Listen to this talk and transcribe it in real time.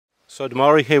So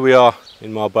Demarai, here we are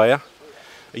in Marbella,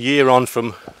 a year on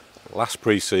from last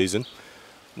pre-season.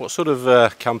 What sort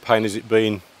of campaign has it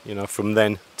been, from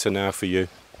then to now for you?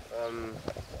 I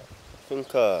think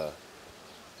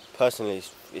personally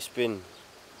it's been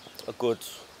a good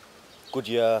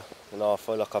year. I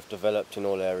feel like I've developed in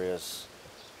all areas,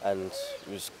 and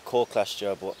it was cork last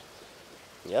year, but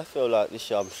yeah, I feel like this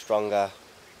year I'm stronger.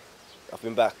 I've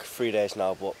been back 3 days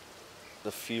now, but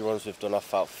the few runs we've done I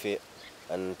felt fit,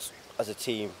 and as a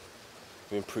team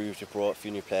we improved, we brought a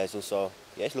few new players in, so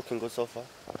yeah, it's looking good so far.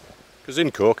 Because in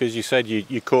Cork, as you said,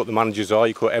 you caught the manager's eye,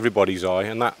 you caught everybody's eye,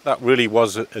 and that really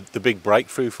was the big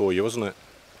breakthrough for you, wasn't it?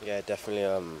 Yeah,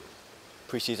 definitely.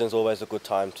 Pre-season's always a good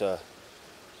time to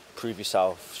prove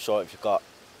yourself, show if you've got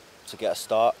to get a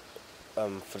start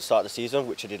for the start of the season,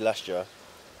 which I did last year,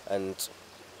 and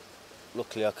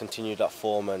luckily I continued that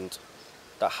form, and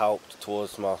that helped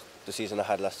towards the season I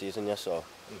had last season. Yeah, so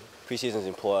pre-season's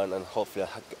important, and hopefully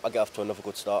I get off to another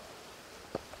good start.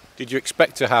 Did you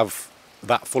expect to have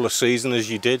that full a season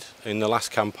as you did in the last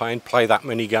campaign, play that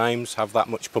many games, have that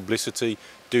much publicity,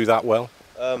 do that well?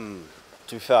 To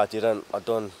be fair, I didn't. I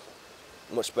done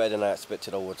much better than I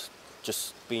expected I would.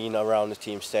 Just being around the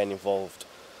team, staying involved,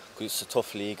 because it's a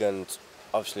tough league, and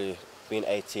obviously being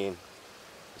 18,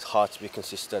 it's hard to be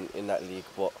consistent in that league.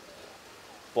 But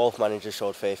both managers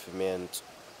showed faith in me, and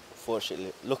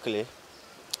fortunately, luckily,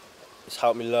 it's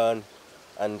helped me learn,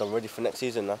 and I'm ready for next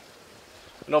season now.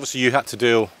 And obviously you had to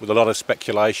deal with a lot of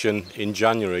speculation in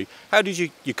January. How did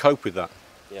you cope with that?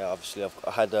 Yeah, obviously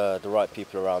I had the right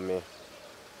people around me.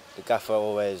 The gaffer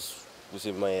always was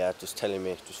in my ear, just telling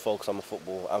me, just focus on my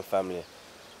football and family.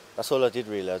 That's all I did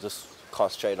really. I just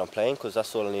concentrated on playing, because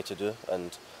that's all I need to do.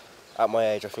 And at my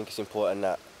age, I think it's important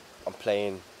that I'm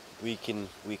playing week in,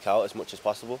 week out as much as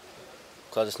possible,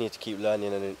 because I just need to keep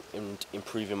learning and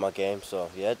improving my game. So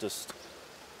yeah, just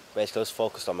basically just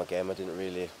focused on my game. I didn't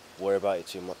really worry about it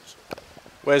too much.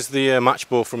 Where's the match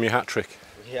ball from your hat-trick?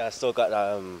 Yeah, I still got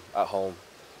that at home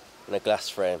in a glass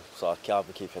frame, so I'll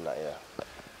be keeping that, yeah.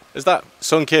 Has that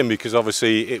sunk in? Because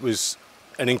obviously it was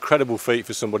an incredible feat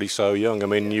for somebody so young. I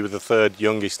mean, you were the third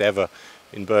youngest ever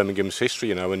in Birmingham's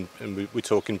history, and we're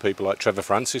talking people like Trevor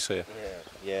Francis here.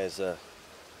 Yeah, it's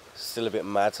still a bit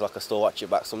mad, like I still watch it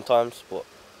back sometimes, but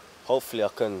hopefully I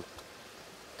can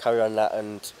carry on that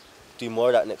and do more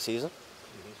of that next season.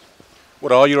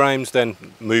 What are your aims then,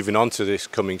 moving on to this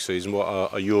coming season? What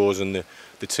are yours and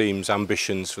the team's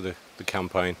ambitions for the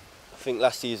campaign? I think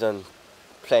last season,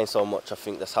 playing so much, I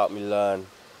think that's helped me learn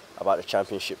about the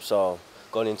championship. So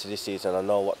going into this season, I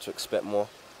know what to expect more.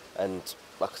 And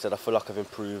like I said, I feel like I've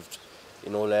improved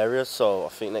in all areas. So I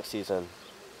think next season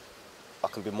I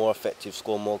can be more effective,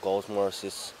 score more goals, more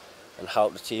assists, and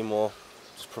help the team more,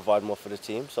 just provide more for the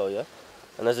team. So yeah.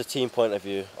 And as a team point of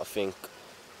view, I think,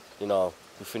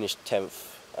 we finished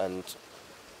 10th, and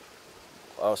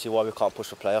I don't see why we can't push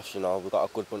for playoffs. We've got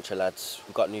a good bunch of lads,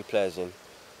 we've got new players in,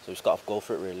 so we've just got to go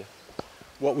for it really.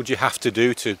 What would you have to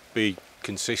do to be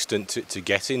consistent to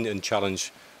get in and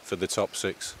challenge for the top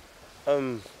six?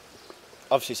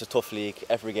 Obviously it's a tough league,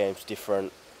 every game's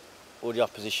different, all the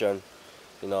opposition,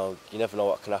 you never know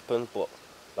what can happen, but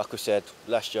like we said,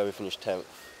 last year we finished 10th,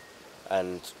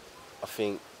 and I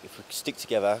think if we stick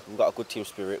together, we've got a good team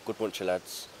spirit, good bunch of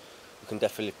lads, we can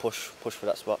definitely push for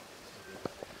that spot.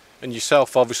 And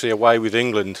yourself, obviously away with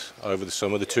England over the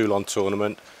summer, the Toulon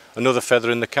tournament, another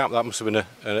feather in the cap. That must have been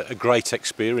a great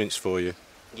experience for you.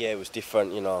 Yeah, it was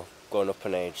different, going up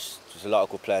in age. There's a lot of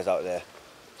good players out there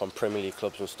from Premier League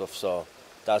clubs and stuff, so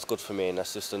that's good for me, and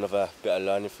that's just another bit of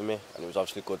learning for me. And it was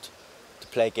obviously good to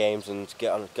play games and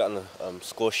get on a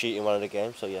score sheet in one of the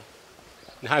games, so yeah.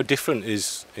 And how different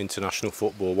is international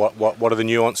football? What are the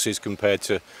nuances compared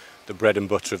to the bread and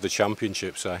butter of the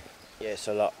Championship, say? Yeah, it's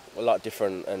a lot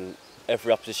different, and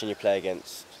every opposition you play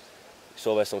against, it's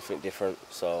always something different.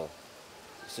 So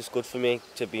it's just good for me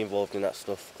to be involved in that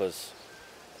stuff, because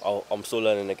I'm still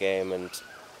learning the game, and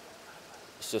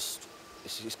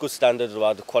it's good standards.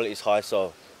 The quality is high,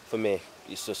 so for me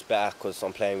it's just better because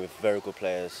I'm playing with very good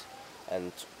players,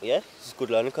 and yeah, it's a good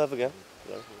learning curve again.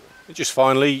 Yeah. Just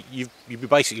finally, you'll be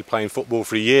basically playing football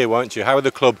for a year, won't you? How are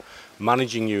the club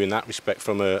managing you in that respect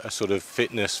from a sort of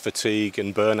fitness, fatigue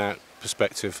and burnout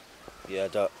perspective? Yeah,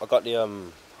 I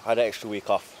had an extra week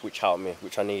off, which helped me,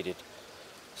 which I needed.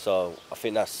 So I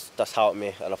think that's helped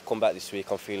me, and I've come back this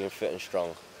week, I'm feeling fit and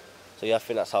strong. So yeah, I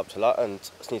think that's helped a lot, and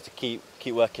I just need to keep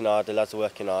working hard, the lads are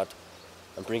working hard,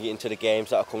 and bring it into the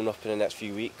games that are coming up in the next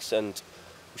few weeks, and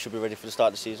we should be ready for the start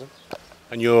of the season.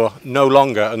 And you're no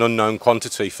longer an unknown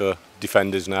quantity for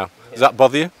defenders now. Does that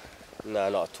bother you? No,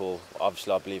 not at all.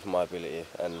 Obviously I believe in my ability,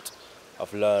 and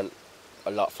I've learned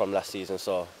a lot from last season,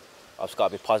 so I've just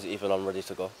got to be positive and I'm ready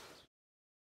to go.